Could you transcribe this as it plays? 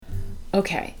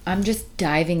Okay, I'm just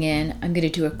diving in. I'm going to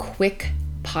do a quick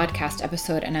podcast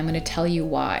episode and I'm going to tell you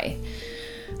why.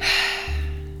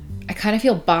 I kind of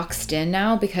feel boxed in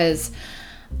now because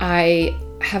I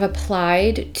have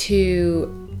applied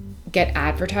to get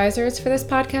advertisers for this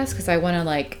podcast because I want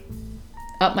to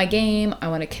up my game. I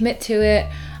want to commit to it.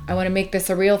 I want to make this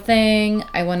a real thing.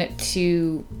 I want it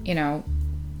to,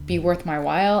 be worth my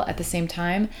while at the same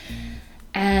time.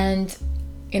 And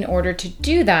in order to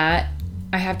do that,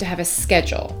 I have to have a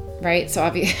schedule, right?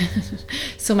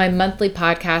 So my monthly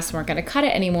podcasts weren't going to cut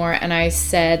it anymore. And I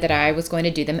said that I was going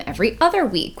to do them every other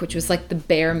week, which was like the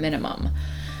bare minimum.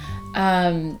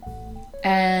 And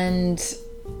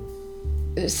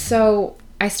so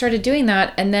I started doing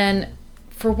that. And then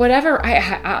for whatever,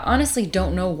 I honestly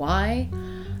don't know why,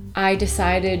 I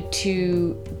decided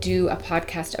to do a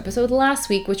podcast episode last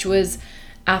week, which was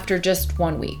after just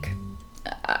 1 week.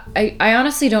 I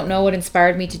honestly don't know what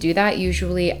inspired me to do that.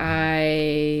 Usually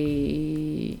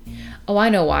I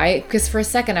know why. Because for a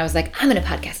second I was like, I'm going to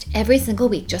podcast every single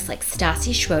week, just like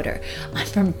Stassi Schroeder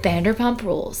from Vanderpump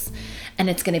Rules. And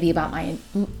it's going to be about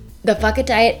the Fuck It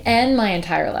diet and my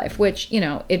entire life, which,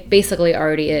 it basically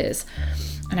already is.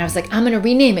 And I was like, I'm going to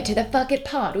rename it to the Fuck It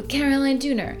Pod with Caroline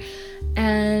Dooner.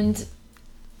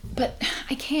 But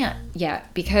I can't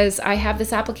yet because I have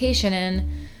this application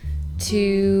in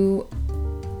to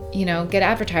get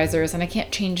advertisers, and I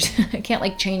can't change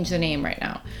the name right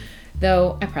now,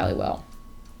 though I probably will,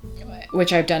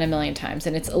 which I've done a million times,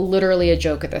 and it's literally a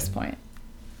joke at this point.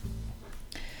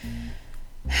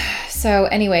 So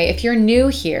anyway, if you're new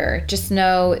here, just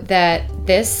know that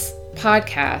this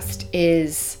podcast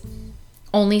is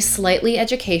only slightly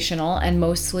educational and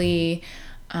mostly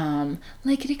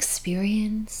like an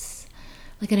experience,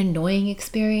 like an annoying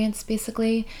experience,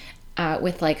 basically,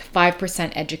 with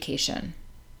 5% education.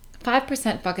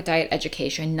 5% Fuck It Diet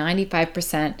education,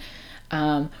 95%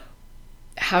 how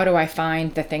do I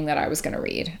find the thing that I was going to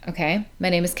read, okay?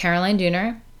 My name is Caroline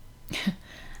Dooner.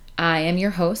 I am your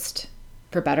host,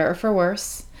 for better or for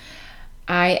worse.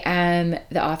 I am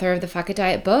the author of the Fuck It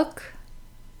Diet book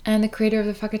and the creator of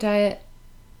the Fuck It Diet,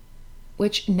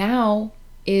 which now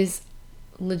is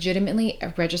legitimately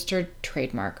a registered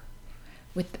trademark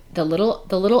with the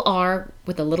little R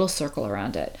with a little circle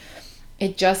around it.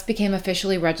 It just became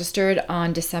officially registered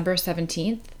on December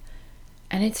 17th,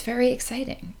 and it's very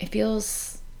exciting. It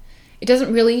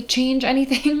doesn't really change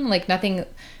anything,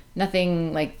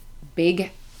 nothing like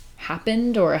big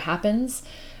happened or happens,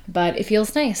 but it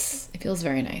feels nice. It feels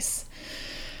very nice.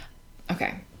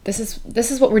 Okay, this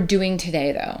is what we're doing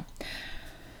today, though.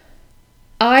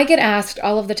 I get asked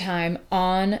all of the time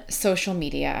on social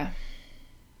media,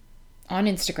 on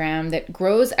Instagram, that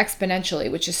grows exponentially,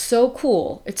 which is so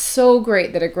cool. It's so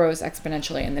great that it grows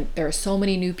exponentially and that there are so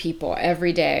many new people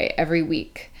every day, every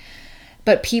week.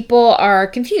 But people are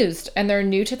confused and they're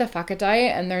new to the Fuck It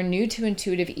diet and they're new to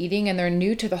intuitive eating and they're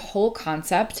new to the whole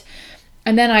concept.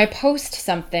 And then I post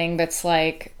something that's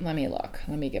like, let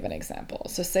me give an example.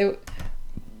 So say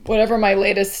whatever my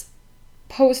latest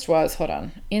post was, hold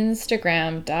on,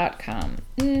 Instagram.com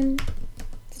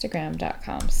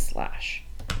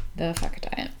 /the Fuck It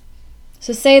diet.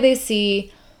 So say they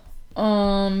see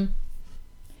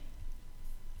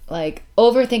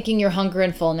overthinking your hunger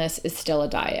and fullness is still a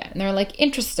diet, and they're like,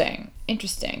 interesting, I'm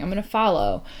gonna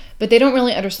follow, but they don't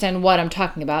really understand what I'm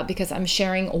talking about because I'm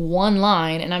sharing one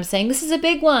line and I'm saying this is a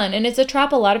big one and it's a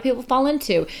trap a lot of people fall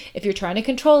into. If you're trying to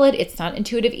control it, it's not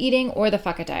intuitive eating or the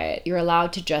Fuck It diet. You're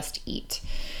allowed to just eat.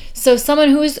 So someone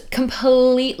who is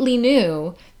completely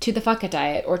new to the Fuck It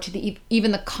diet or to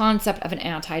even the concept of an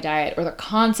anti-diet or the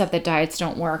concept that diets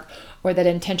don't work or that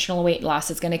intentional weight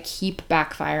loss is going to keep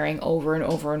backfiring over and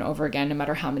over and over again, no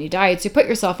matter how many diets you put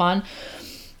yourself on.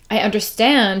 I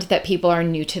understand that people are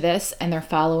new to this and they're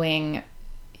following,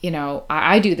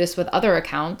 I do this with other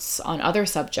accounts on other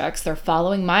subjects. They're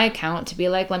following my account to be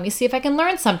like, let me see if I can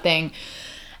learn something.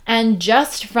 And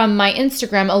just from my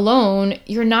Instagram alone,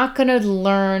 you're not going to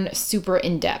learn super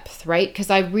in depth, right? Because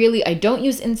I don't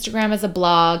use Instagram as a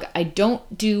blog. I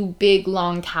don't do big,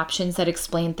 long captions that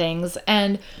explain things.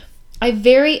 And I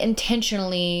very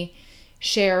intentionally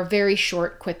share very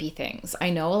short, quippy things.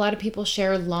 I know a lot of people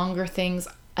share longer things.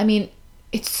 I mean,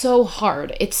 it's so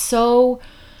hard. It's so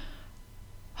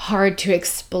hard to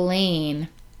explain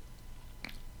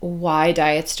why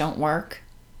diets don't work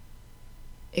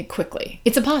quickly.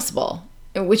 It's impossible,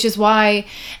 which is why,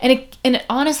 and it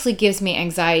honestly gives me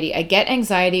anxiety. I get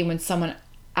anxiety when someone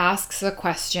asks a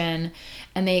question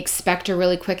and they expect a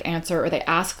really quick answer, or they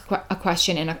ask a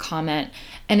question in a comment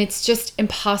and it's just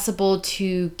impossible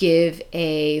to give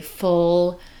a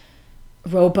full,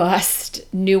 robust,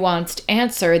 nuanced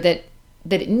answer that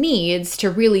it needs to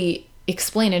really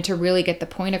explain and to really get the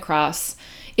point across,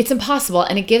 it's impossible.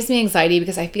 And it gives me anxiety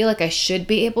because I feel like I should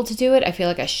be able to do it. I feel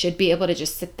like I should be able to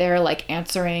just sit there like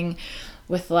answering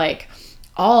with like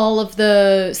all of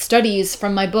the studies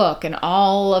from my book and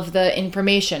all of the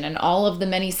information and all of the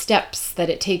many steps that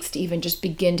it takes to even just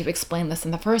begin to explain this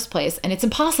in the first place. And it's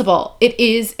impossible. It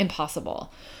is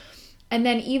impossible. And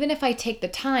then even if I take the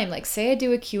time, like say I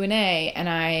do a Q&A and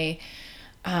I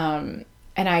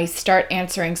start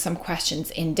answering some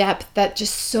questions in depth, that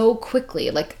just so quickly,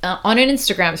 like on an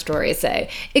Instagram story, say,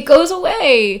 it goes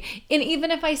away. And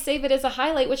even if I save it as a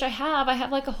highlight, which I have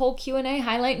like a whole Q&A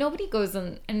highlight, nobody goes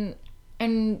and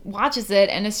watches it.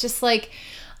 And it's just like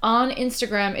on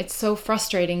Instagram, it's so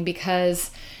frustrating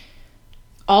because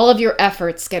all of your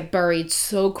efforts get buried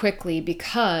so quickly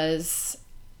because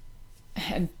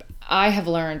I have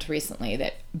learned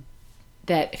recently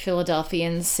that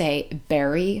Philadelphians say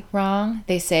bury wrong.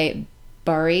 They say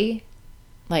bury,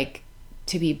 like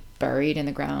to be buried in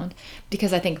the ground.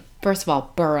 Because I think, first of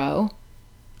all, burrow.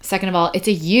 Second of all, it's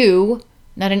a U,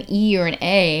 not an E or an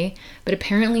A. But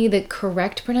apparently the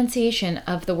correct pronunciation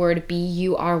of the word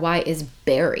B-U-R-Y is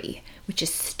bury, which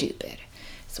is stupid.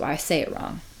 So I say it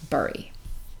wrong, bury.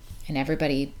 And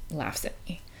everybody laughs at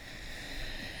me.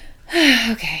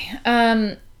 Okay.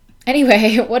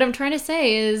 Anyway, what I'm trying to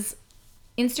say is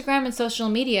Instagram and social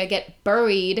media get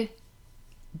buried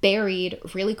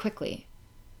really quickly.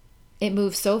 It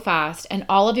moves so fast and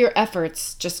all of your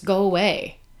efforts just go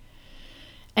away.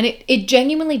 And it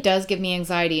genuinely does give me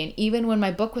anxiety. And even when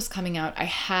my book was coming out, I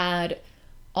had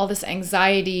all this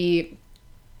anxiety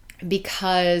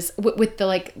because with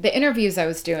the interviews I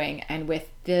was doing and with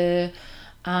the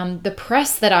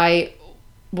press that I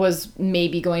was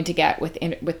maybe going to get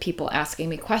with people asking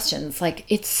me questions. Like,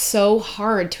 it's so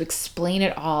hard to explain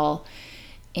it all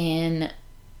in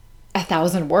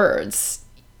 1,000 words,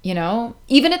 you know,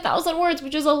 even 1,000 words,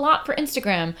 which is a lot for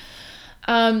Instagram.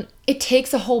 It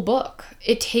takes a whole book.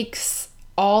 It takes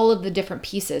all of the different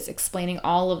pieces, explaining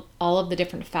all of the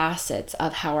different facets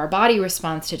of how our body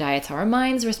responds to diets, how our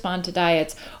minds respond to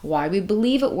diets, why we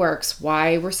believe it works,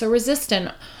 why we're so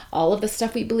resistant, all of the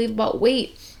stuff we believe about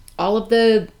weight, all of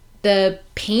the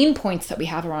pain points that we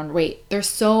have around weight. There's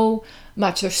so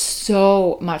much to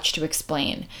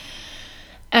explain.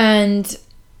 And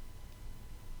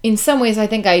in some ways, I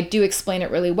think I do explain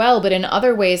it really well, but in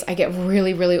other ways, I get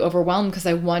really, really overwhelmed because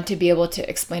I want to be able to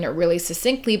explain it really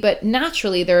succinctly. But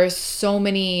naturally, there are so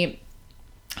many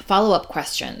follow-up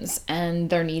questions and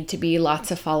there need to be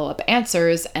lots of follow-up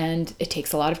answers, and it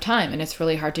takes a lot of time and it's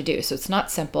really hard to do. So it's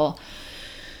not simple.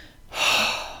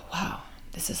 Wow,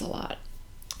 this is a lot.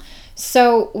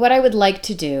 So what I would like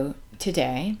to do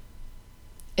today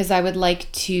is I would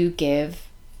like to give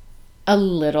a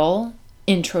little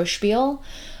intro spiel,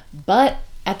 but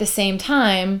at the same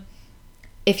time,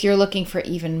 if you're looking for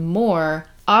even more,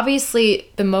 obviously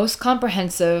the most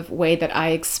comprehensive way that I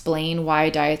explain why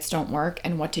diets don't work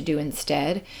and what to do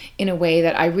instead in a way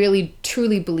that I really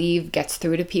truly believe gets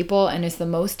through to people and is the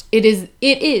most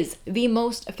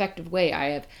effective way I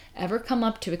have ever come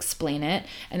up to explain it,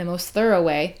 and the most thorough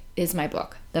way is my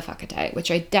book, The Fuck It Diet, which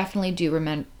I definitely do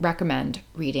recommend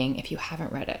reading if you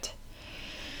haven't read it.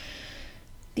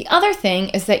 The other thing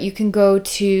is that you can go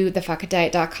to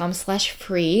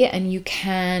thefuckitdiet.com/free and you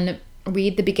can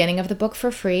read the beginning of the book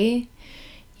for free.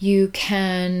 You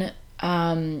can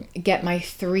get my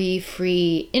 3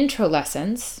 free intro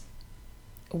lessons,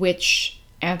 which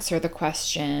answer the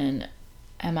question,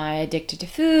 am I addicted to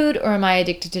food or am I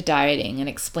addicted to dieting? And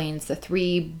explains the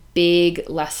 3 big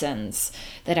lessons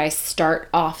that I start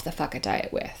off the Fuck It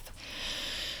Diet with.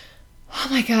 Oh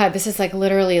my God, this is like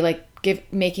literally like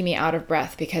making me out of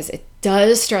breath because it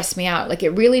does stress me out. Like, it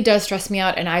really does stress me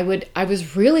out. And I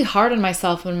was really hard on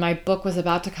myself when my book was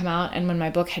about to come out and when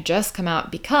my book had just come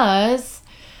out because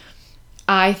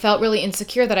I felt really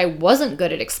insecure that I wasn't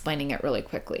good at explaining it really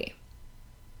quickly.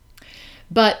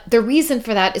 But the reason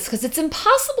for that is because it's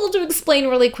impossible to explain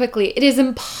really quickly. It is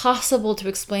impossible to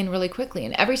explain really quickly.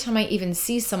 And every time I even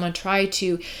see someone try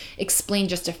to explain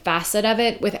just a facet of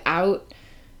it without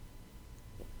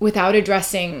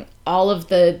addressing all of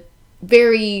the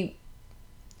very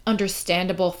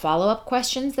understandable follow-up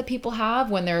questions that people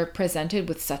have when they're presented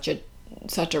with such a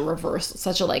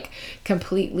like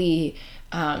completely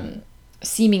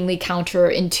seemingly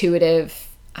counterintuitive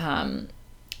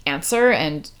answer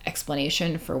and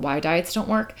explanation for why diets don't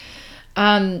work,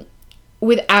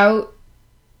 without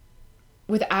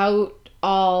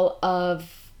all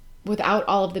of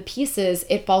the pieces,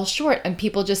 it falls short and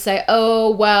people just say,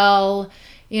 oh, well,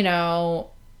 you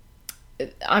know,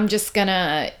 I'm just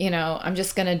gonna, I'm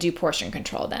just gonna do portion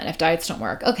control then if diets don't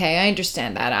work. Okay, I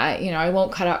understand that. I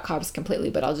won't cut out carbs completely,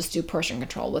 but I'll just do portion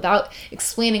control without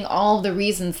explaining all of the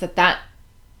reasons that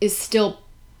is still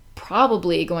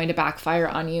probably going to backfire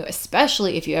on you,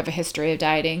 especially if you have a history of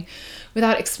dieting,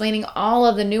 without explaining all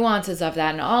of the nuances of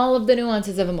that and all of the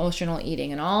nuances of emotional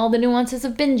eating and all the nuances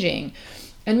of binging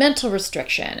and mental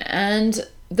restriction and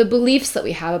the beliefs that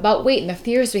we have about weight and the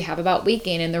fears we have about weight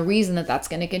gain and the reason that that's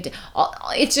going to continue.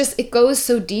 It goes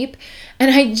so deep,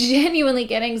 and I genuinely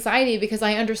get anxiety because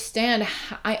I understand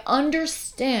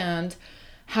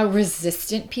how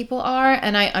resistant people are,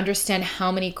 and I understand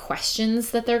how many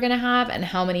questions that they're going to have and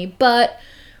how many, but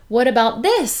what about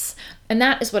this? And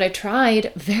that is what I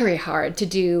tried very hard to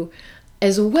do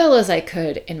as well as I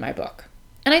could in my book.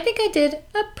 And I think I did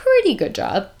a pretty good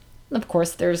job. Of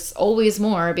course, there's always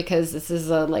more because this is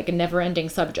a never-ending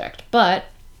subject, but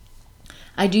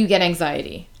I do get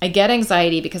anxiety. I get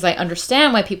anxiety because I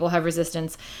understand why people have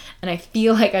resistance, and I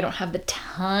feel like I don't have the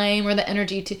time or the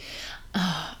energy to.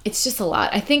 It's just a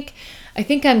lot. I think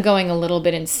I'm going a little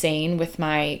bit insane with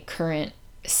my current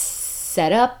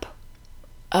setup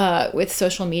with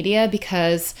social media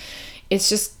because it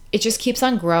just keeps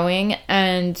on growing,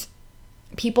 and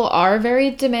people are very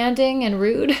demanding and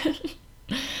rude.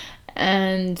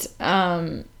 And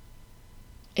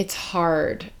it's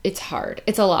hard.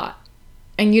 It's a lot.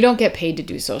 And you don't get paid to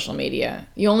do social media.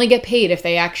 You only get paid if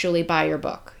they actually buy your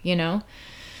book,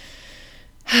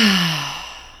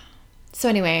 So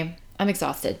anyway, I'm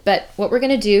exhausted. But what we're going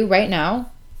to do right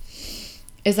now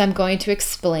is I'm going to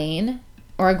explain,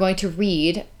 or I'm going to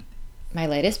read my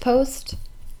latest post.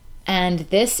 And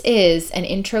this is an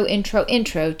intro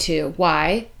to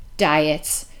why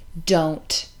diets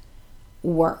don't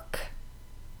work.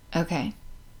 Okay.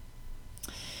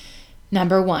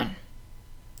 Number one.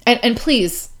 And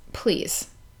please,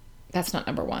 that's not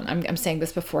number one. I'm saying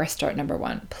this before I start number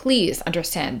one. Please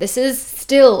understand, this is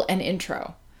still an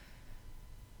intro.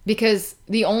 Because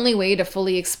the only way to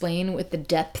fully explain with the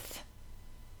depth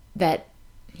that,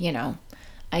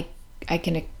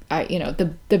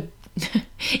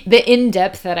 the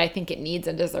in-depth that I think it needs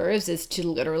and deserves is to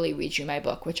literally read you my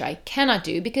book, which I cannot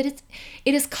do because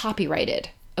it is copyrighted,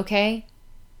 okay?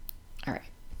 All right.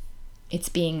 It's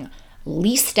being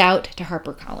leased out to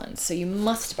HarperCollins, so you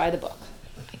must buy the book.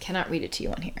 I cannot read it to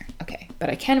you on here. Okay, but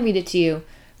I can read it to you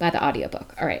by the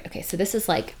audiobook. All right, okay, so this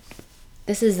isn't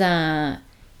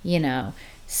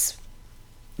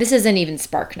even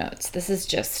Spark Notes. This is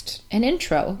just an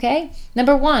intro, okay?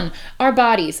 Number one, our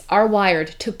bodies are wired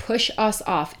to push us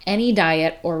off any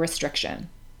diet or restriction.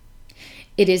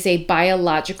 It is a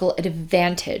biological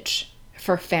advantage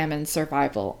for famine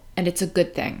survival, and it's a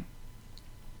good thing.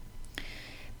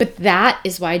 But that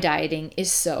is why dieting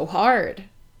is so hard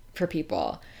for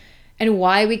people, and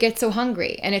why we get so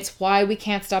hungry, and it's why we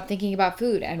can't stop thinking about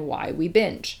food, and why we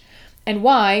binge, and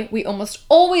why we almost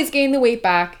always gain the weight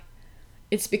back.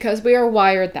 It's because we are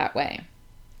wired that way.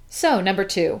 So, number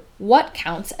two, what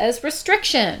counts as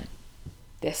restriction?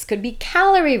 This could be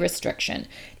calorie restriction.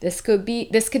 This could be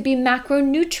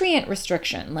macronutrient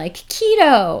restriction, like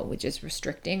keto, which is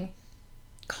restricting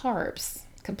carbs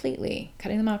completely,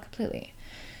 cutting them out completely,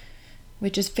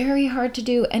 which is very hard to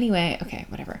do anyway. Okay,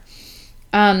 whatever.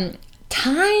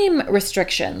 Time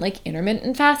restriction, like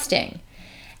intermittent fasting.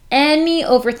 Any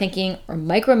overthinking or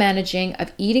micromanaging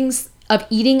of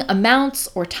eating amounts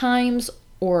or times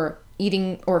or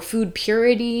eating or food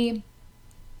purity.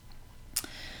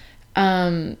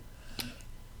 Over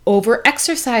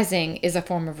exercising is a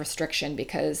form of restriction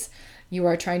because you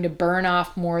are trying to burn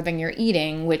off more than you're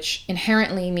eating, which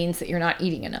inherently means that you're not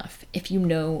eating enough, if you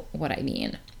know what I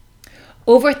mean.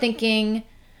 Overthinking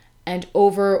and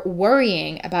over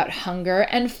worrying about hunger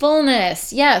and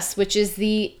fullness. Yes, which is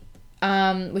the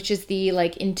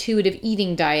intuitive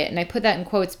eating diet. And I put that in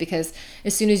quotes because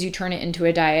as soon as you turn it into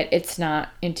a diet, it's not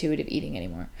intuitive eating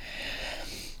anymore.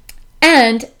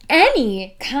 And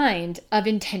any kind of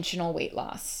intentional weight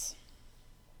loss.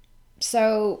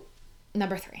 So,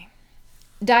 number three,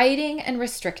 dieting and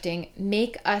restricting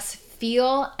make us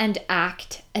feel and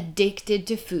act addicted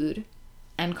to food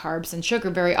and carbs and sugar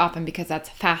very often because that's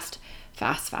fast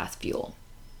fuel.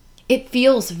 It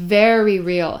feels very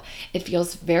real. It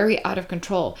feels very out of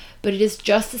control, but it is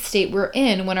just the state we're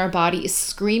in when our body is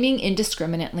screaming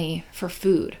indiscriminately for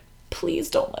food. Please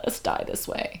don't let us die this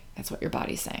way. That's what your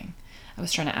body's saying. I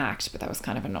was trying to act, but that was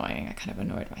kind of annoying. I kind of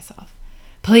annoyed myself.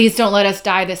 Please don't let us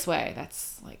die this way.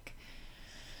 That's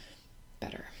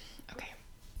better. Okay.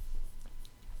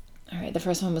 All right, the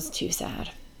first one was too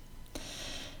sad.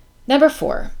 Number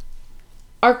four,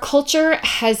 Our culture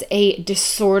has a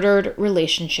disordered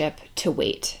relationship to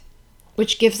weight,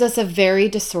 which gives us a very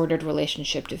disordered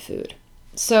relationship to food.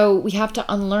 So we have to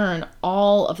unlearn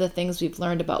all of the things we've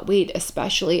learned about weight,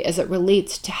 especially as it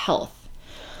relates to health.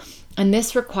 And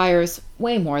this requires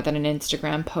way more than an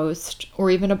Instagram post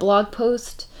or even a blog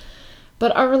post.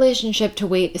 But our relationship to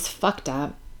weight is fucked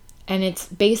up, and it's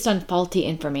based on faulty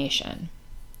information.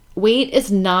 Weight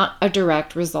is not a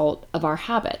direct result of our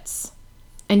habits.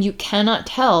 And you cannot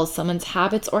tell someone's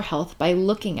habits or health by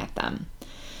looking at them.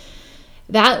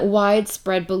 That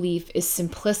widespread belief is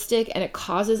simplistic and it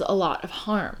causes a lot of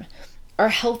harm. Our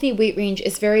healthy weight range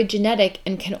is very genetic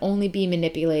and can only be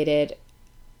manipulated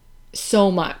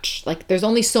so much. Like there's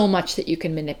only so much that you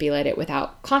can manipulate it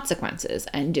without consequences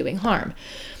and doing harm.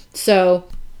 So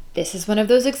this is one of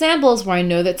those examples where I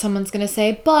know that someone's going to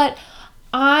say, but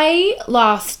I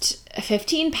lost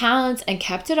 15 pounds and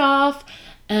kept it off.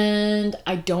 And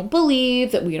I don't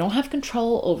believe that we don't have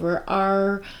control over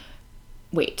our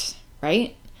weight,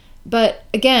 right? But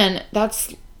again,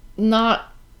 that's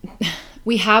not,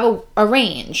 we have a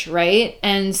range, right?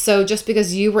 And so just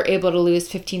because you were able to lose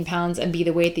 15 pounds and be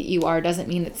the weight that you are doesn't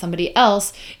mean that somebody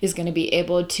else is going to be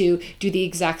able to do the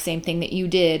exact same thing that you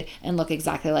did and look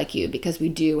exactly like you, because we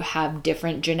do have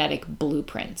different genetic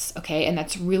blueprints, okay? And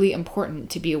that's really important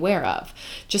to be aware of.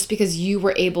 Just because you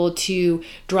were able to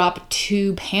drop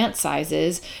 2 pant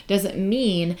sizes doesn't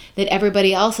mean that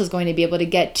everybody else is going to be able to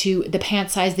get to the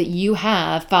pant size that you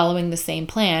have following the same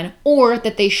plan, or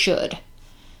that they should.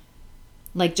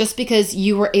 Like just because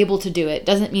you were able to do it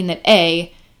doesn't mean that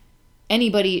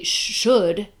anybody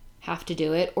should have to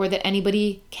do it or that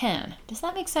anybody can. Does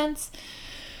that make sense?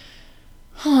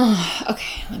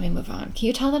 Okay, let me move on. Can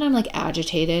you tell that I'm like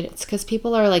agitated? It's because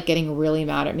people are like getting really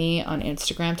mad at me on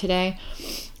Instagram today.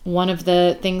 One of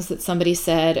the things that somebody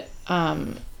said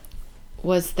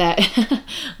was that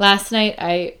last night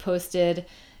I posted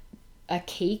a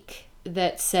cake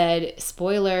that said,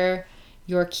 spoiler,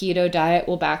 your keto diet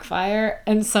will backfire.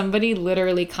 And somebody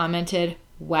literally commented,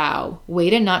 wow, way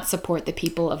to not support the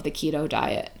people of the keto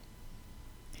diet.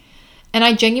 And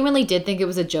I genuinely did think it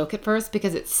was a joke at first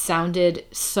because it sounded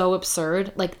so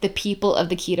absurd, like the people of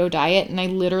the keto diet. And I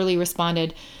literally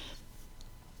responded,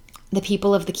 the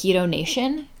people of the keto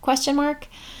nation, ?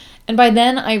 And by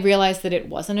then I realized that it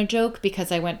wasn't a joke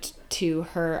because I went to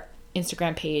her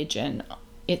Instagram page and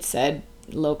it said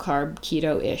low carb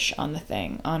keto-ish on the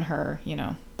thing, on her,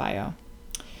 bio.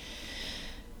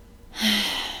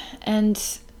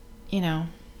 And,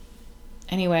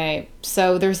 anyway,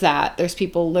 so there's that. There's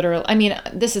people literally,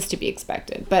 this is to be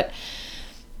expected, but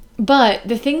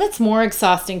the thing that's more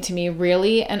exhausting to me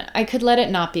really, and I could let it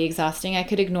not be exhausting, I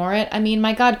could ignore it.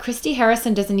 My God, Christy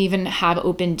Harrison doesn't even have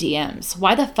open DMs.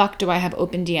 Why the fuck do I have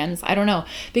open DMs? I don't know.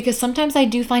 Because sometimes I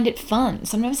do find it fun.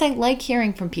 Sometimes I like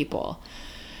hearing from people.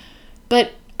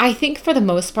 But I think for the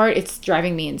most part, it's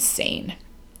driving me insane.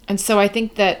 And so I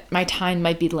think that my time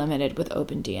might be limited with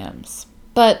open DMs.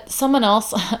 But someone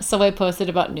else, so I posted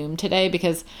about Noom today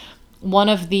because one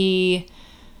of the,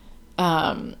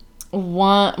 basically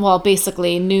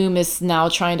Noom is now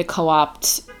trying to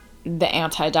co-opt the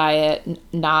anti-diet.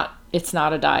 It's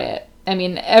not a diet.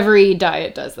 Every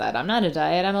diet does that. I'm not a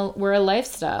diet. We're a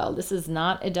lifestyle. This is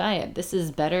not a diet. This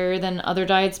is better than other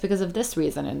diets because of this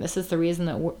reason. And this is the reason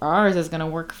that ours is going to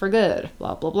work for good.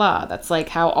 Blah, blah, blah. That's like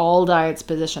how all diets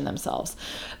position themselves.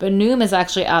 But Noom is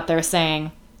actually out there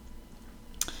saying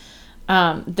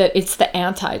that it's the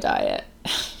anti-diet.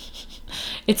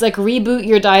 It's like reboot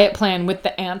your diet plan with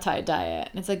the anti-diet.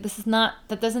 And it's like,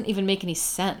 that doesn't even make any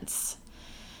sense.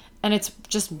 And it's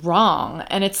just wrong.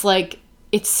 And it's like,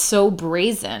 it's so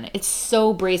brazen. It's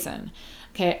so brazen.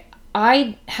 Okay,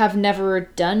 I have never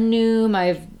done Noom.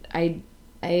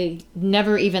 I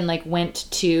never even went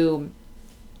to,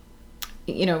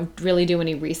 really do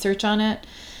any research on it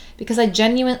because I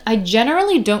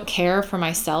generally don't care for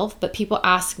myself, but people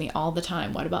ask me all the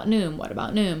time, what about Noom? What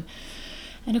about Noom?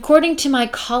 And according to my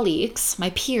colleagues, my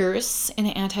peers in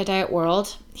the anti-diet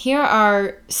world, here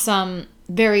are some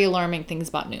very alarming things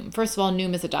about Noom. First of all,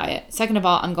 Noom is a diet. Second of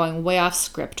all, I'm going way off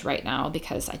script right now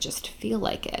because I just feel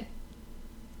like it.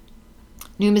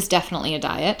 Noom is definitely a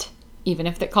diet, even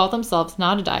if they call themselves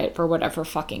not a diet for whatever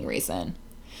fucking reason.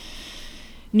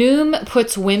 Noom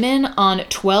puts women on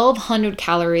 1,200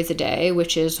 calories a day,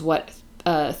 which is what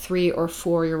a 3 or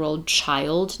 4-year-old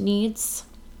child needs.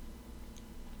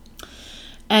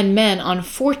 And men on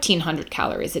 1,400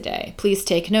 calories a day. Please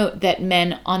take note that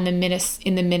men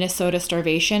in the Minnesota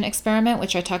starvation experiment,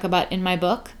 which I talk about in my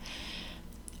book,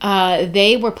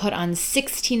 they were put on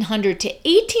 1,600 to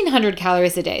 1,800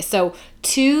 calories a day. So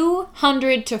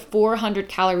 200 to 400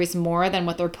 calories more than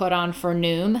what they're put on for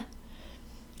Noom.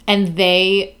 And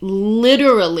they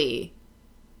literally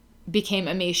became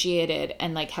emaciated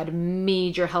and like had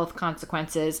major health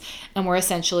consequences and were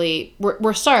essentially,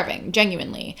 were starving,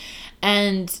 genuinely.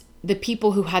 And the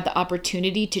people who had the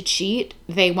opportunity to cheat,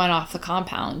 they went off the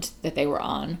compound that they were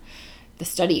on, the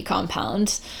study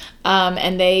compound,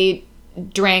 and they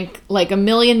drank like 1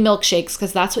 million milkshakes,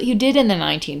 because that's what you did in the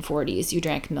 1940s. You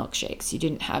drank milkshakes. You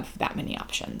didn't have that many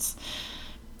options.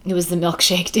 It was the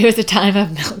milkshake. It was a time of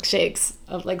milkshakes,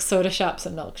 of like soda shops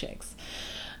and milkshakes.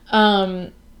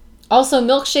 Also,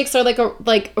 milkshakes are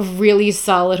like a really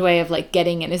solid way of like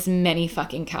getting in as many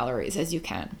fucking calories as you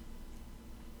can.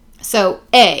 So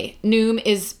Noom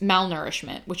is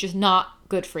malnourishment, which is not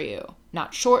good for you.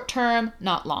 Not short term,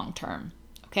 not long term.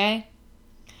 Okay?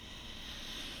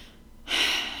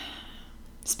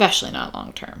 Especially not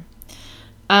long term.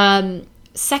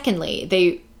 Secondly,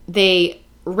 they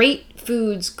rate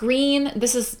foods green.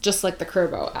 This is just like the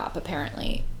Curvo app,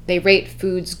 apparently. They rate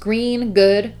foods green,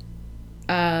 good,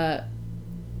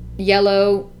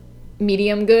 yellow,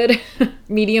 medium good,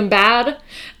 medium bad,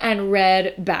 and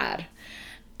red bad.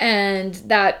 And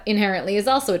that inherently is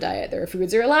also a diet. There are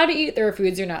foods you're allowed to eat. There are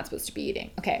foods you're not supposed to be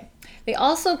eating. Okay. They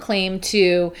also claim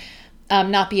to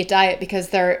not be a diet because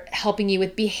they're helping you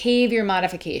with behavior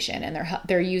modification, and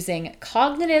they're using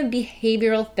cognitive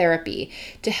behavioral therapy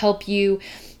to help you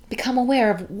become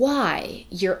aware of why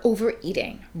you're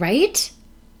overeating, right?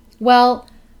 Well,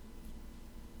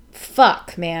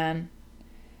 fuck, man.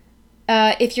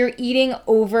 If you're eating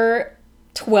over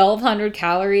 1,200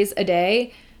 calories a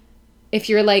day, if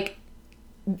you're like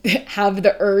have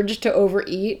the urge to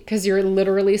overeat because you're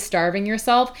literally starving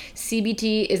yourself,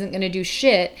 CBT isn't going to do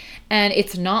shit. And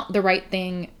it's not the right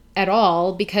thing at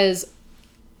all, because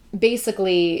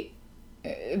basically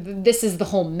this is the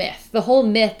whole myth. The whole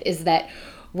myth is that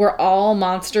we're all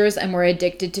monsters and we're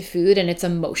addicted to food, and it's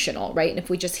emotional, right? And if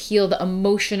we just heal the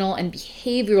emotional and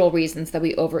behavioral reasons that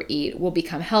we overeat, we'll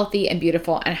become healthy and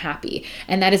beautiful and happy.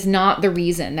 And that is not the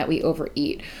reason that we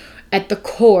overeat. At the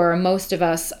core, most of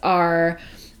us are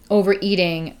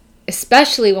overeating,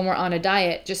 especially when we're on a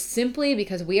diet, just simply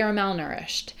because we are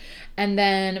malnourished. And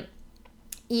then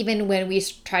even when we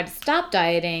try to stop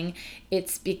dieting,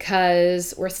 it's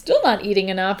because we're still not eating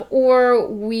enough, or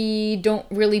we don't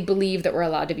really believe that we're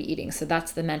allowed to be eating. So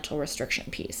that's the mental restriction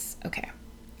piece. Okay.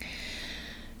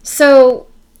 So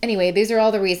anyway, these are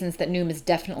all the reasons that Noom is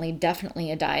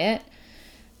definitely a diet.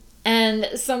 And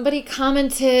somebody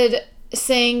commented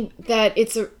saying that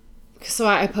so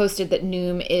I posted that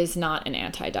Noom is not an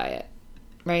anti-diet,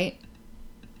 right?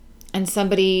 And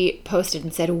somebody posted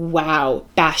and said, wow,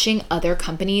 bashing other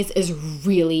companies is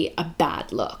really a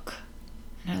bad look.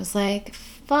 And I was like,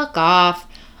 fuck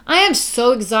off. I am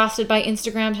so exhausted by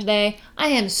Instagram today. I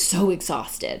am so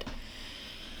exhausted.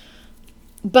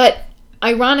 But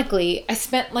ironically, I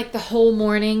spent like the whole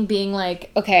morning being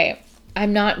like, okay,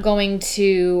 I'm not going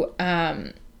to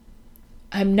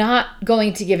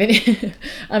give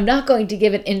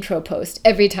an intro post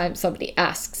every time somebody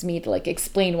asks me to like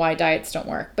explain why diets don't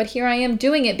work. But here I am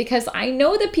doing it because I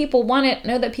know that people want it. I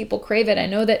know that people crave it. I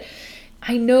know that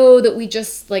we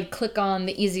just like click on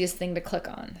the easiest thing to click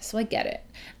on. So I get it.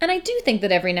 And I do think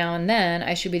that every now and then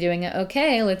I should be doing it.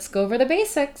 Okay, let's go over the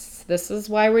basics. This is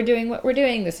why we're doing what we're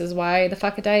doing. This is why the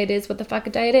fuck a diet is what the fuck a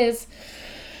diet is.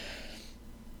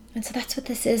 And so that's what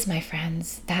this is, my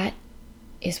friends. That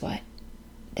is what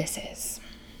this is.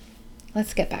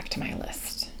 Let's get back to my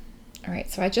list. All right,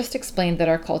 so I just explained that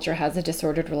our culture has a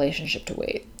disordered relationship to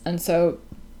weight. And so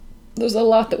there's a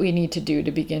lot that we need to do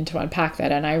to begin to unpack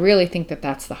that. And I really think that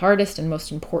that's the hardest and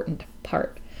most important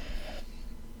part.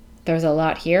 There's a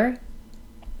lot here.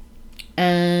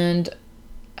 And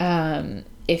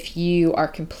if you are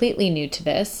completely new to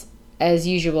this, as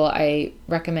usual, I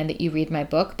recommend that you read my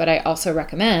book, but I also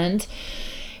recommend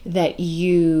that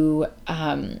you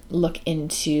look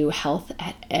into Health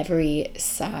at Every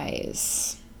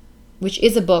Size, which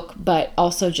is a book, but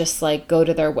also just like go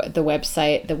to the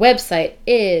website. The website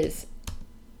is,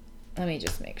 let me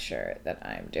just make sure that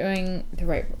I'm doing the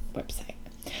right website.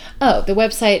 Oh, the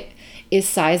website is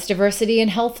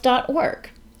sizediversityandhealth.org.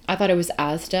 I thought it was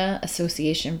ASDA,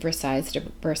 Association for Size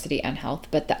Diversity and Health,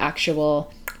 but the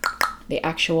actual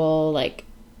like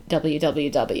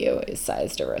www is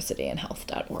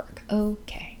sizediversityandhealth.org.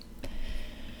 Okay.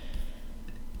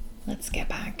 Let's get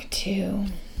back to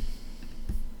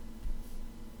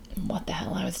what the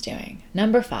hell I was doing.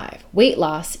 Number 5, weight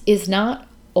loss is not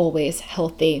always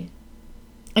healthy,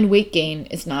 and weight gain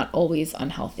is not always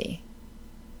unhealthy.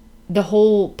 the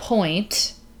whole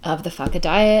point of the Fuck It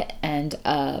diet and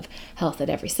of health at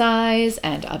every size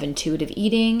and of intuitive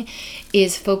eating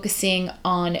is focusing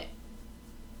on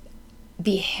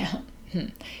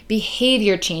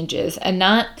behavior changes, and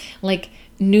not like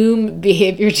new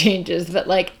behavior changes, but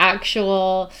like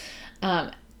actual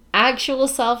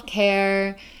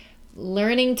self-care,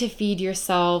 learning to feed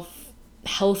yourself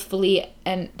healthfully.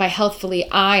 And by healthfully,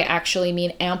 I actually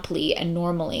mean amply and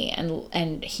normally,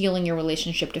 and healing your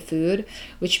relationship to food,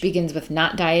 which begins with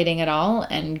not dieting at all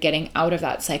and getting out of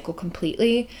that cycle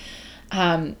completely.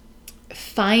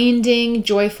 Finding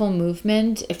joyful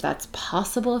movement, if that's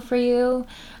possible for you,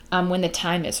 when the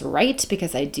time is right,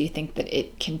 because I do think that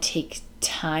it can take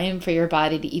time for your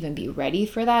body to even be ready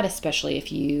for that, especially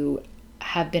if you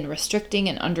have been restricting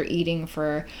and under eating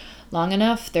for long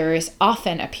enough. There is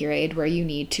often a period where you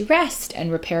need to rest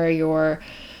and repair your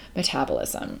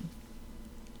metabolism.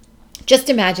 Just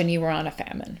imagine you were on a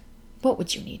famine. What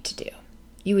would you need to do?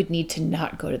 You would need to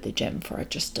not go to the gym for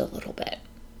just a little bit,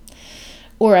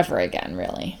 or ever again,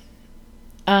 really.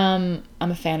 I'm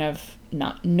a fan of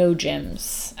no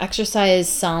gyms. Exercise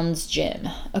sans gym.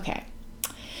 Okay.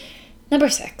 Number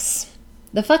 6,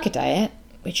 the Fuck It diet,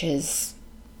 which is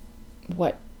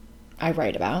what I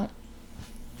write about,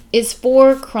 is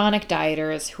for chronic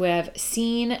dieters who have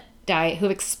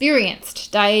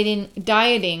experienced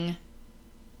dieting.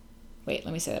 Wait,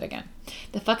 let me say that again.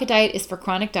 The Fuck It diet is for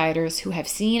chronic dieters who have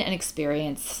seen and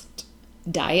experienced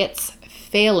diets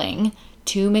failing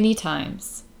too many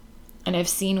times, and have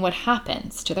seen what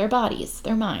happens to their bodies,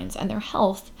 their minds, and their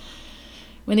health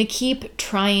when they keep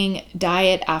trying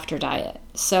diet after diet.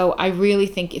 So I really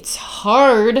think it's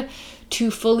hard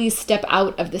to fully step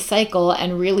out of the cycle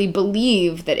and really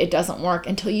believe that it doesn't work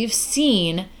until you've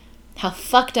seen how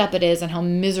fucked up it is and how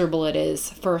miserable it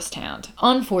is firsthand,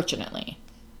 unfortunately.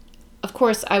 Of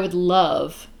course, I would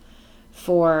love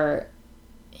for,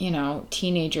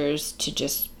 teenagers to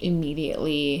just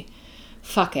immediately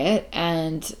fuck it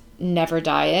and never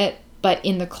diet. But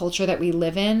in the culture that we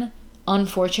live in,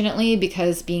 unfortunately,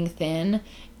 because being thin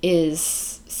is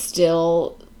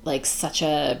still like such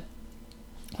a,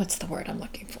 what's the word I'm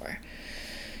looking for?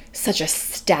 Such a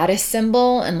status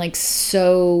symbol, and like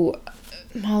so,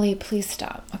 Molly, please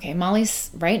stop. Okay,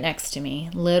 Molly's right next to me,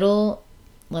 little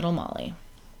Molly.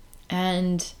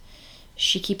 And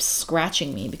she keeps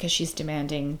scratching me because she's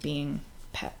demanding being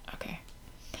pet. Okay.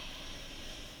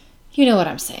 You know what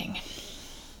I'm saying.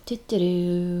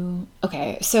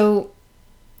 Okay, so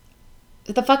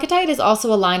the Fuck It diet is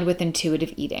also aligned with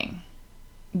intuitive eating,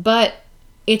 but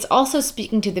it's also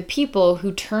speaking to the people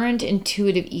who turned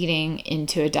intuitive eating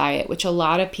into a diet, which a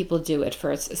lot of people do at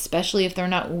first, especially if they're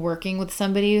not working with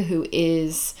somebody who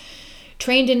is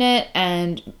trained in it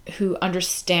and who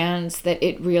understands that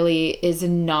it really is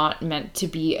not meant to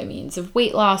be a means of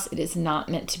weight loss. It is not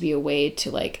meant to be a way to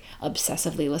like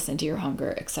obsessively listen to your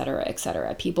hunger, etc.,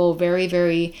 etc. People very,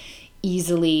 very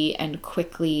easily and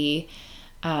quickly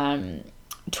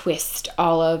twist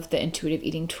all of the intuitive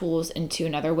eating tools into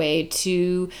another way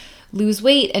to lose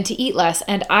weight and to eat less.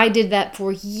 And I did that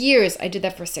for years. I did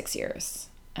that for 6 years,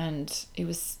 and it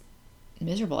was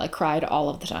miserable. I cried all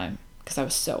of the time because I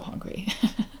was so hungry.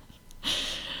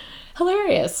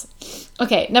 Hilarious.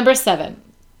 Okay, number 7.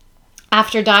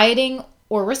 After dieting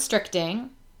or restricting,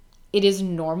 it is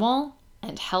normal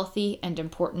and healthy and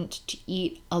important to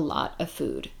eat a lot of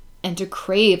food and to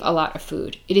crave a lot of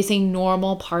food. It is a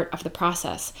normal part of the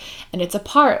process. And it's a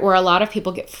part where a lot of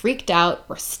people get freaked out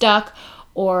or stuck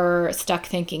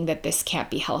thinking that this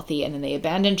can't be healthy. And then they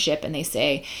abandon ship and they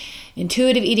say,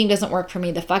 intuitive eating doesn't work for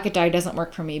me. The Fuck It diet doesn't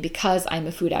work for me because I'm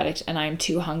a food addict and I'm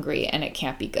too hungry and it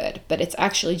can't be good. But it's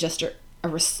actually just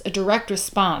a direct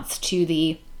response to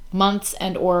the months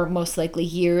and or most likely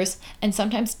years and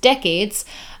sometimes decades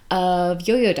of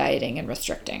yo-yo dieting and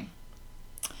restricting.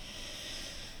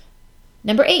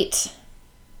 Number 8.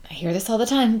 I hear this all the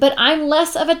time, but I'm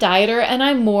less of a dieter and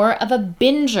I'm more of a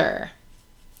binger.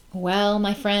 Well,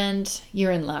 my friend,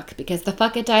 you're in luck because the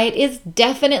Fuck It diet is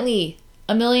definitely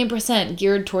 1,000,000%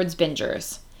 geared towards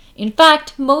bingers. In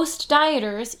fact, most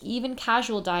dieters, even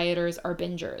casual dieters, are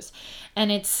bingers.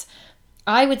 And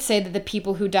I would say that the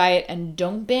people who diet and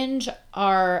don't binge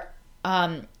are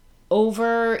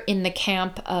over in the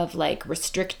camp of like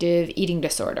restrictive eating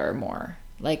disorder more,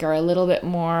 like are a little bit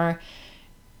more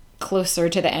closer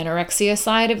to the anorexia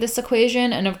side of this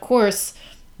equation. And of course,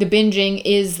 the binging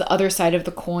is the other side of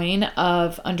the coin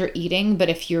of under eating. But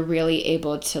if you're really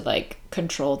able to like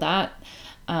control that,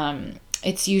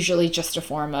 it's usually just a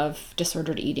form of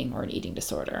disordered eating or an eating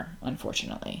disorder,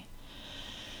 unfortunately.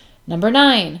 Number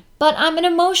 9, but I'm an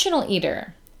emotional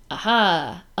eater.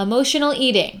 Aha, emotional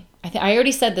eating. I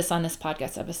already said this on this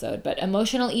podcast episode, but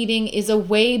emotional eating is a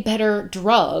way better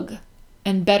drug.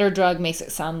 And better drug makes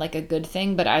it sound like a good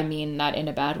thing, but I mean that in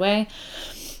a bad way.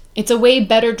 It's a way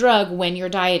better drug when you're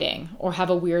dieting or have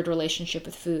a weird relationship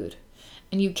with food.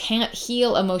 And you can't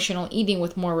heal emotional eating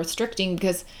with more restricting,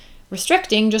 because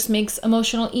restricting just makes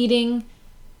emotional eating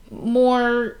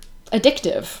more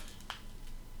addictive.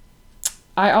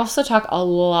 I also talk a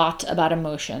lot about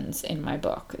emotions in my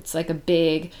book. It's like a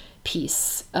big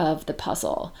piece of the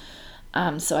puzzle.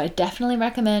 So I definitely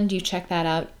recommend you check that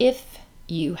out if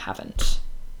you haven't,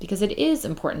 because it is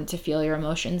important to feel your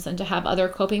emotions and to have other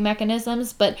coping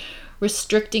mechanisms, but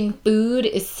restricting food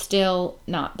is still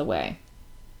not the way.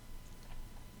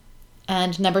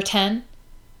 And number 10,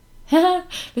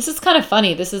 this is kind of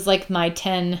funny. This is like my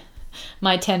 10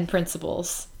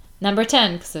 principles. Number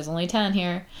 10, because there's only 10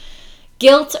 here.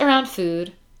 Guilt around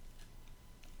food,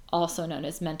 also known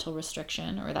as mental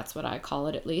restriction, or that's what I call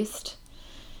it at least,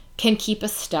 can keep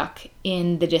us stuck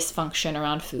in the dysfunction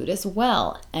around food as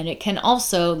well. And it can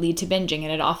also lead to binging,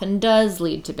 and it often does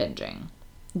lead to binging.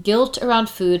 Guilt around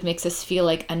food makes us feel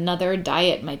like another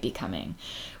diet might be coming,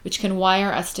 which can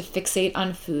wire us to fixate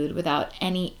on food without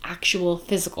any actual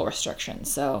physical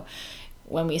restrictions. So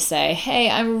when we say, hey,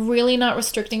 I'm really not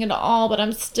restricting at all, but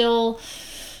I'm still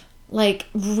like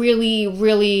really,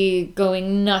 really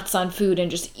going nuts on food and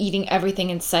just eating everything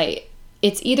in sight,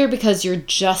 it's either because you're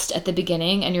just at the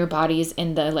beginning and your body's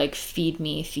in the like feed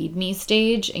me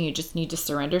stage and you just need to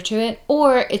surrender to it,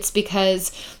 or it's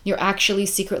because you're actually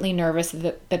secretly nervous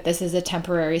that this is a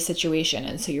temporary situation,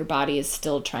 and so your body is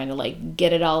still trying to like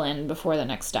get it all in before the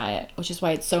next diet, which is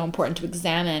why it's so important to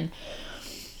examine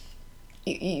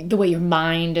the way your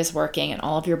mind is working and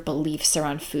all of your beliefs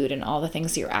around food and all the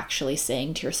things that you're actually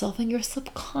saying to yourself in your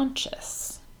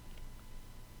subconscious.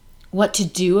 What to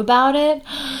do about it?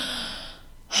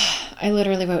 I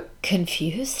literally wrote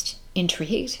confused,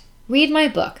 intrigued. Read my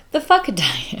book, The Fuck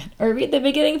Diet, or read the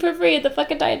beginning for free at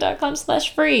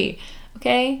thefuckadiet.com/free.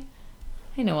 Okay?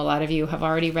 I know a lot of you have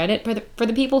already read it. For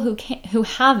the people who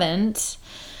haven't,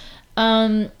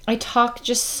 I talk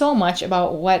just so much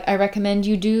about what I recommend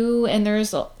you do, and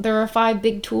there are 5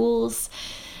 big tools,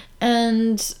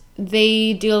 and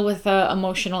they deal with the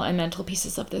emotional and mental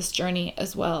pieces of this journey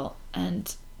as well,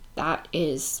 and that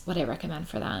is what I recommend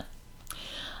for that.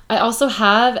 I also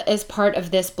have, as part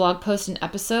of this blog post and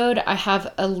episode, I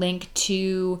have a link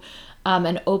to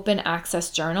an open access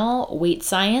journal, Weight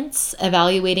Science,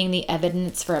 Evaluating the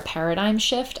Evidence for a Paradigm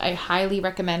Shift. I highly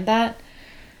recommend that.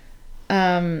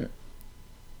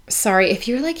 Sorry, if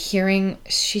you're like hearing,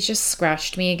 she just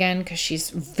scratched me again because she's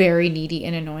very needy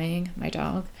and annoying, my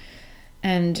dog.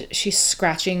 And she's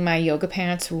scratching my yoga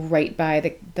pants right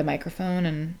by the microphone,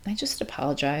 and I just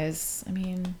apologize. I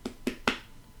mean,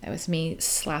 that was me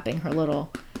slapping her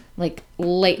little, like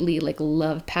lightly, like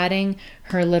love patting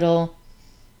her little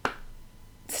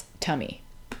tummy.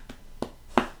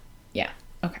 Yeah,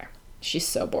 okay. She's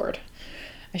so bored.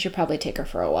 I should probably take her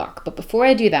for a walk. But before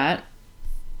I do that,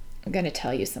 I'm going to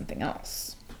tell you something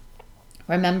else.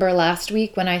 Remember last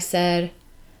week when I said,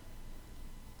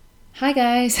 hi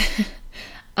guys,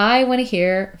 I want to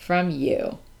hear from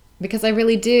you, because I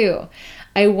really do.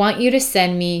 I want you to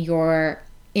send me your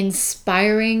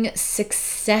inspiring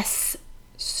success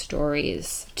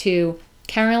stories to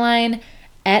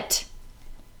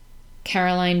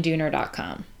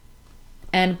Caroline@CarolineDooner.com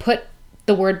and put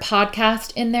the word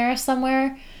podcast in there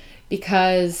somewhere,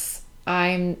 because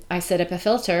I set up a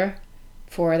filter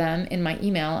for them in my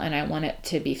email and I want it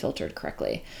to be filtered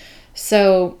correctly.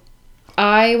 So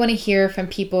I want to hear from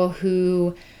people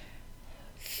who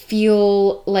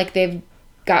feel like they've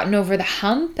gotten over the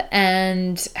hump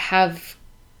and have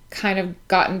kind of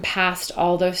gotten past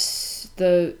all the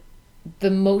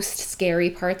most scary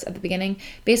parts at the beginning.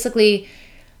 Basically,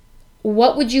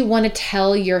 what would you want to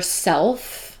tell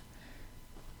yourself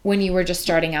when you were just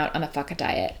starting out on the Fuck It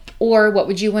diet? Or what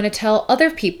would you want to tell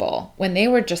other people when they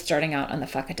were just starting out on the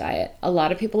Fuck It diet? A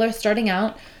lot of people are starting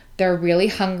out, they're really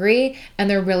hungry, and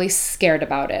they're really scared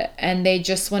about it. And they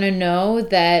just want to know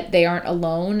that they aren't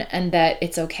alone and that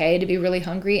it's okay to be really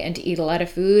hungry and to eat a lot of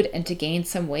food and to gain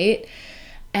some weight.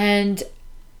 And,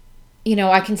 you know,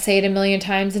 I can say it a million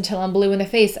times until I'm blue in the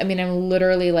face. I mean, I'm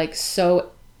literally like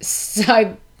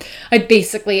I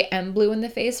basically am blue in the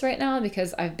face right now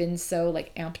because I've been so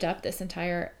like amped up this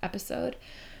entire episode.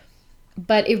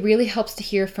 But it really helps to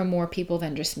hear from more people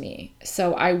than just me.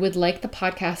 So I would like the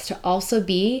podcast to also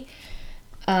be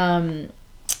a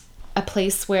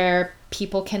place where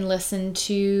people can listen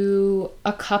to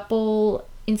a couple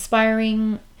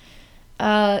inspiring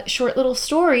short little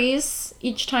stories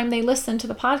each time they listen to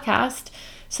the podcast,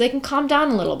 so they can calm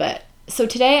down a little bit. So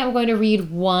today I'm going to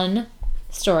read one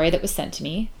story that was sent to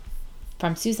me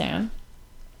from Suzanne.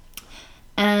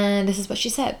 And this is what she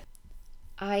said.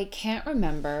 I can't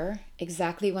remember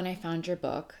exactly when I found your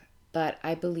book, but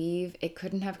I believe it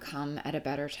couldn't have come at a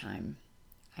better time.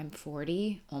 I'm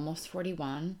 40, almost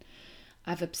 41.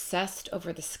 I've obsessed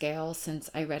over the scale since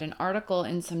I read an article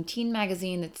in some teen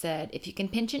magazine that said, if you can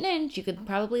pinch an inch, you could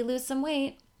probably lose some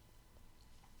weight.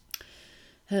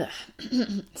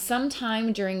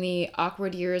 Sometime during the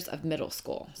awkward years of middle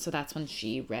school. So that's when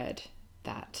she read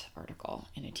that article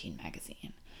in a teen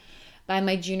magazine. By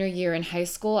my junior year in high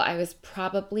school, I was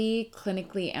probably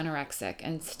clinically anorexic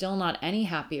and still not any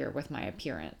happier with my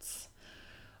appearance.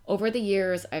 Over the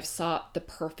years, I've sought the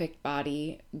perfect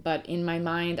body, but in my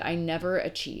mind, I never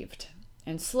achieved.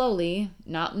 And slowly,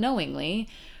 not knowingly,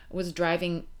 was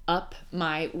driving up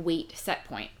my weight set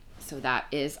point. So that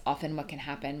is often what can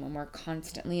happen when we're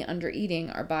constantly under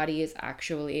eating. Our body is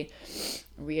actually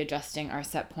readjusting our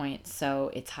set point,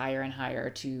 so it's higher and higher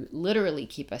to literally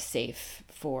keep us safe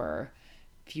for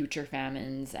future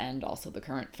famines and also the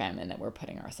current famine that we're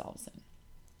putting ourselves in.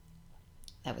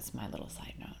 That was my little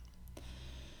side note.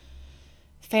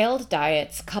 Failed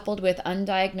diets coupled with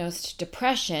undiagnosed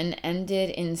depression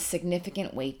ended in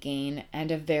significant weight gain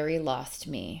and a very lost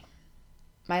me.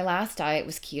 My last diet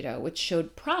was keto, which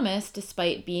showed promise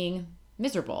despite being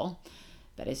miserable.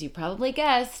 But as you probably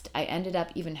guessed, I ended up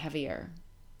even heavier.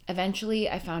 Eventually,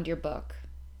 I found your book.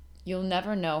 You'll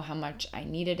never know how much I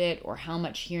needed it or how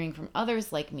much hearing from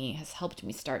others like me has helped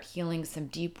me start healing some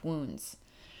deep wounds.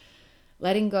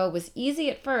 Letting go was easy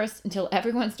at first until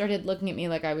everyone started looking at me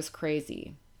like I was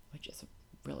crazy, which is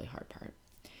a really hard part.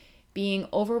 Being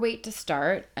overweight to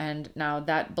start, and now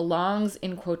that belongs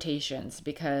in quotations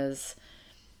because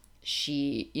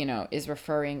she, is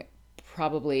referring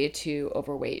probably to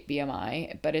overweight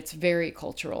BMI, but it's very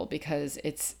cultural because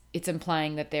it's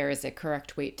implying that there is a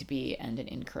correct weight to be and an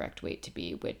incorrect weight to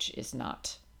be, which is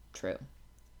not true.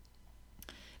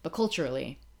 But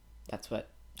culturally, that's what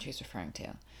she's referring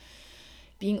to.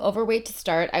 Being overweight to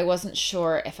start, I wasn't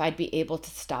sure if I'd be able to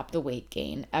stop the weight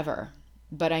gain ever,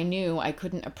 but I knew I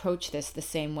couldn't approach this the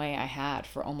same way I had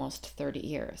for almost 30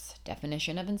 years.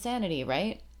 Definition of insanity,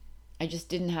 right? I just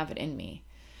didn't have it in me.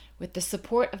 With the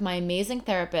support of my amazing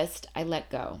therapist, I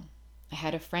let go. I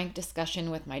had a frank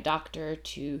discussion with my doctor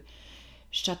to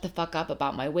shut the fuck up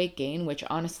about my weight gain, which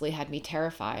honestly had me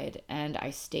terrified, and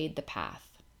I stayed the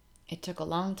path. It took a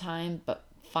long time, but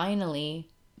finally,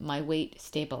 my weight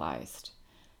stabilized.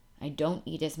 I don't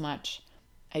eat as much.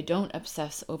 I don't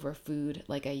obsess over food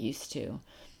like I used to.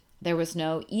 There was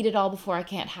no eat it all before I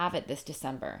can't have it this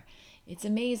December. It's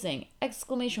amazing!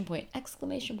 Exclamation point,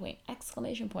 exclamation point,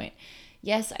 exclamation point.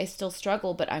 Yes, I still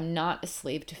struggle, but I'm not a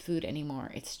slave to food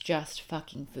anymore. It's just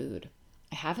fucking food.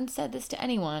 I haven't said this to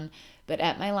anyone, but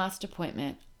at my last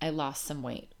appointment, I lost some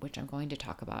weight, which I'm going to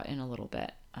talk about in a little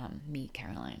bit. Me,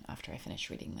 Caroline, after I finish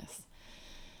reading this.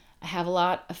 I have a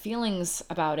lot of feelings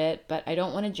about it, but I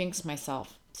don't want to jinx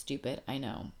myself. Stupid, I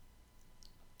know.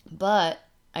 But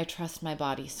I trust my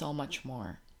body so much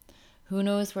more. Who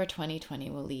knows where 2020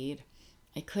 will lead?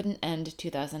 I couldn't end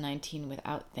 2019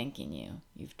 without thanking you.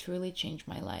 You've truly changed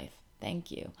my life. Thank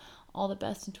you. All the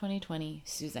best in 2020,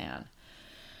 Suzanne.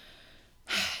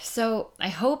 So I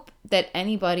hope that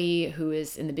anybody who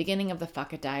is in the beginning of the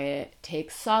Fuck It diet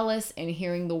takes solace in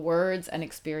hearing the words and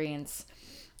experience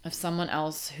of someone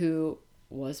else who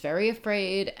was very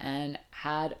afraid and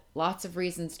had lots of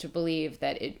reasons to believe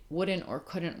that it wouldn't or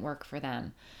couldn't work for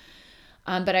them.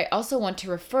 But I also want to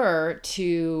refer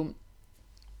to,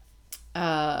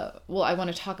 I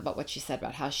want to talk about what she said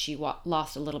about how she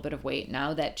lost a little bit of weight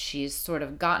now that she's sort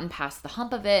of gotten past the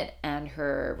hump of it and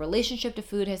her relationship to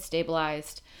food has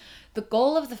stabilized. The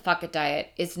goal of the Fuck It diet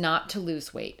is not to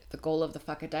lose weight. The goal of the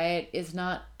Fuck It diet is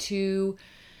not to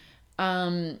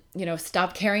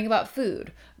stop caring about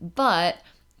food. But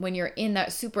when you're in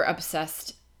that super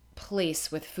obsessed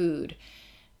place with food,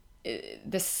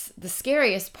 the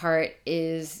scariest part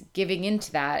is giving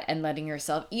into that and letting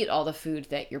yourself eat all the food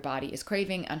that your body is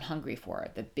craving and hungry for.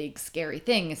 The big scary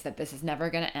thing is that this is never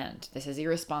going to end. This is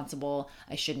irresponsible.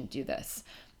 I shouldn't do this.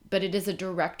 But it is a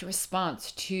direct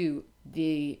response to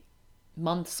the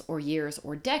months or years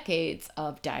or decades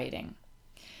of dieting.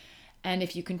 And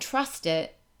if you can trust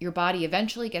it, your body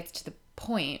eventually gets to the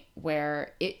point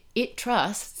where it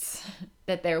trusts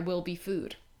that there will be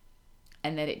food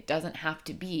and that it doesn't have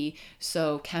to be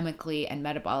so chemically and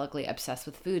metabolically obsessed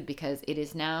with food because it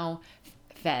is now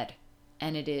fed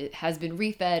and has been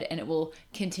refed and it will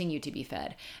continue to be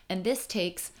fed. And this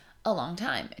takes a long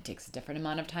time. It takes a different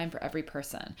amount of time for every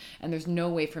person. And there's no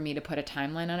way for me to put a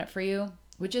timeline on it for you.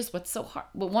 which is what's so hard.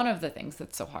 Well, one of the things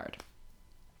that's so hard.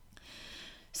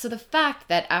 So the fact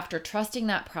that after trusting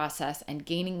that process and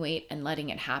gaining weight and letting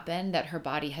it happen, that her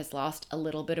body has lost a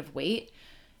little bit of weight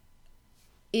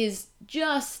is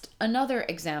just another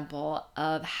example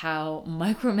of how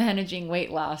micromanaging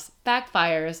weight loss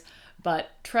backfires,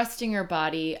 but trusting your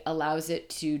body allows it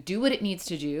to do what it needs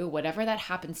to do, whatever that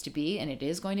happens to be, and it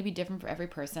is going to be different for every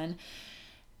person.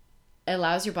 It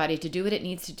allows your body to do what it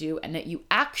needs to do, and that you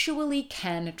actually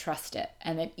can trust it,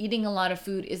 and that eating a lot of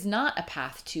food is not a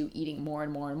path to eating more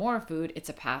and more and more food. It's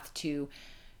a path to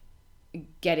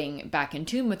getting back in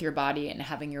tune with your body and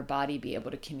having your body be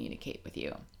able to communicate with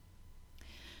you.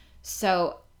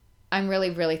 So I'm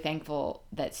really, really thankful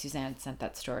that Suzanne sent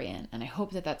that story in, and I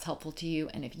hope that that's helpful to you.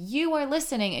 And if you are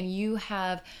listening and you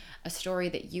have a story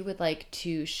that you would like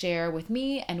to share with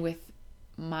me and with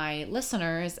my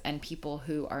listeners and people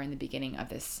who are in the beginning of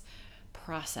this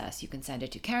process, you can send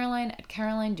it to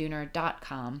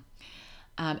caroline@carolinedooner.com.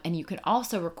 And you can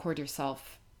also record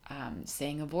yourself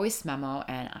saying a voice memo,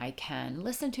 and I can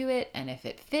listen to it. And if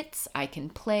it fits, I can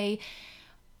play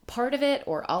part of it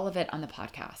or all of it on the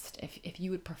podcast if you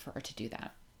would prefer to do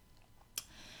that.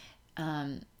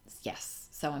 Yes,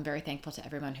 so I'm very thankful to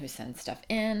everyone who sends stuff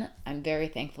in. I'm very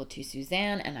thankful to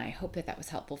Suzanne, and I hope that that was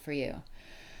helpful for you.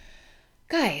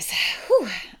 Guys,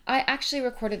 I actually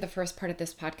recorded the first part of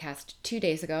this podcast 2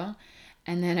 days ago,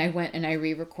 and then I went and I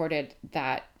re-recorded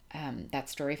that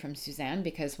story from Suzanne,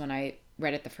 because when I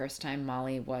read it the first time,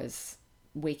 Molly was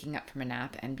waking up from a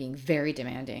nap and being very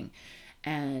demanding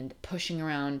and pushing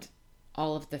around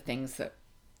all of the things that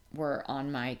were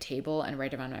on my table and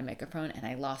right around my microphone, and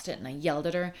I lost it and I yelled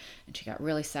at her and she got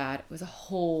really sad. It was a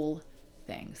whole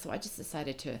thing. So I just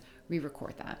decided to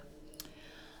re-record that.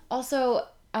 Also,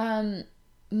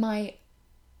 my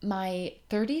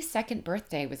 32nd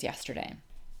birthday was yesterday,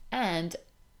 and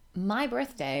my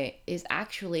birthday is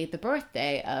actually the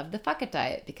birthday of the Fuck It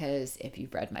Diet, because if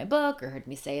you've read my book or heard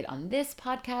me say it on this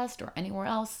podcast or anywhere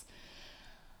else,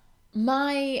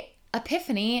 my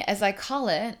epiphany, as I call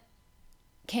it,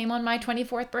 came on my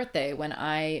 24th birthday when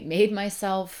I made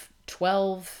myself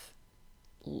 12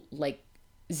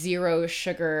 zero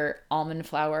sugar almond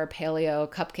flour paleo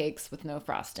cupcakes with no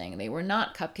frosting. They were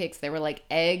not cupcakes. They were like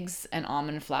eggs and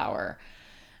almond flour.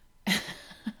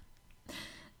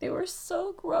 They were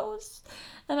so gross.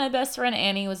 And my best friend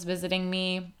Annie was visiting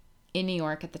me in New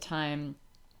York at the time,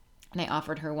 and I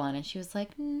offered her one, and she was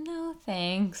like, no,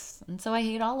 thanks. And so I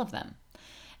ate all of them.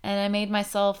 And I made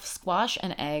myself squash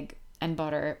and egg and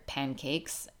butter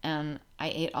pancakes, and I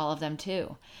ate all of them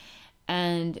too.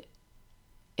 And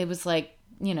it was like,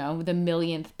 the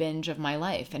millionth binge of my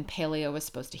life, and paleo was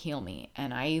supposed to heal me.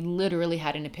 And I literally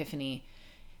had an epiphany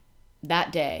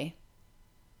that day,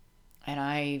 and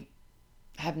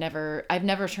I've never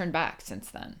turned back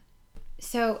since then.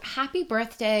 So happy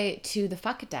birthday to the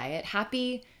Fuck It Diet.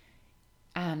 Happy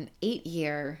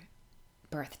 8-year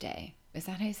birthday. Is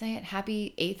that how you say it?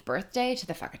 Happy 8th birthday to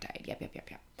the Fuck It Diet. Yep.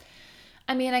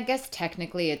 I mean, I guess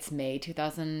technically it's May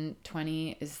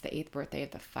 2020 is the 8th birthday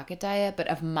of the Fuck It Diet, but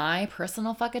of my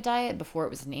personal Fuck It Diet, before it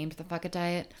was named the Fuck It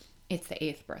Diet, it's the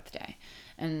 8th birthday.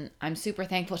 And I'm super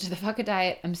thankful to the Fuck It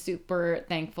Diet. I'm super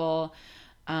thankful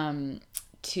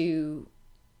to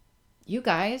you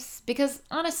guys, because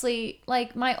honestly,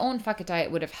 like, my own Fuck It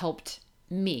Diet would have helped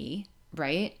me,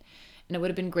 right? And it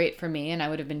would have been great for me, and I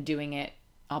would have been doing it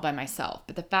all by myself.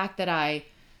 But the fact that I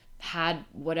had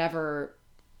whatever,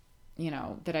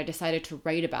 that I decided to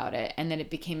write about it, and then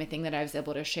it became a thing that I was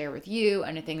able to share with you,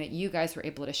 and a thing that you guys were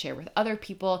able to share with other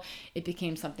people, it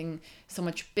became something so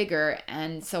much bigger.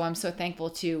 And so I'm so thankful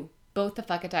to both the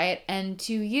Fuck It Diet and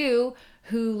to you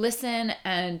who listen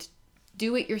and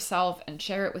do it yourself and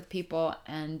share it with people.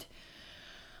 And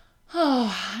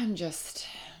I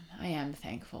am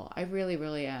thankful. I really,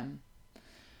 really am.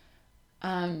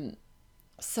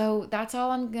 So that's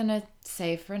all I'm gonna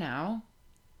say for now,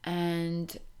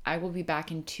 and I will be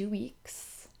back in 2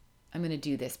 weeks. I'm gonna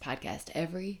do this podcast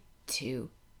every 2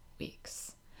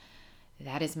 weeks.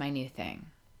 That is my new thing.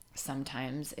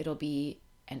 Sometimes it'll be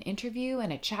an interview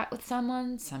and a chat with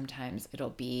someone. Sometimes it'll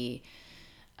be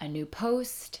a new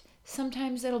post.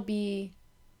 Sometimes it'll be,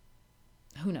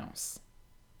 who knows?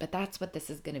 But that's what this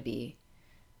is going to be.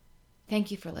 Thank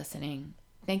you for listening.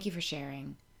 Thank you for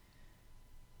sharing.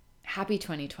 Happy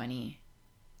 2020.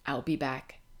 I'll be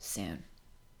back soon.